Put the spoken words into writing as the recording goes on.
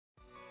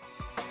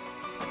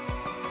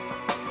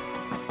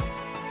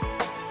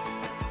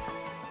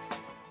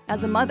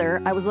As a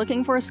mother, I was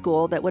looking for a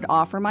school that would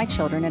offer my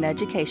children an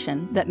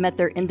education that met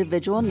their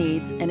individual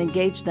needs and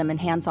engaged them in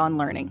hands-on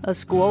learning. A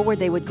school where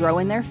they would grow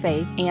in their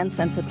faith and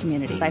sense of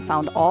community. I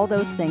found all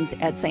those things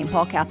at St.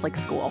 Paul Catholic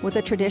School. With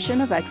a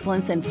tradition of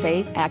excellence in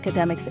faith,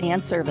 academics,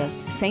 and service,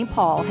 St.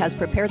 Paul has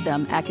prepared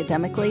them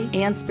academically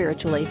and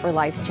spiritually for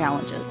life's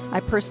challenges. I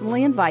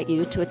personally invite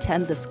you to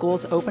attend the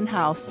school's open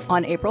house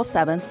on April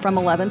 7th from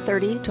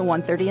 11:30 to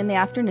 1:30 in the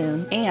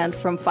afternoon and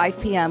from 5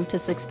 p.m. to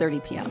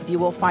 6:30 p.m. You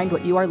will find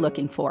what you are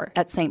looking for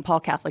at St.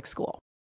 Paul Catholic School.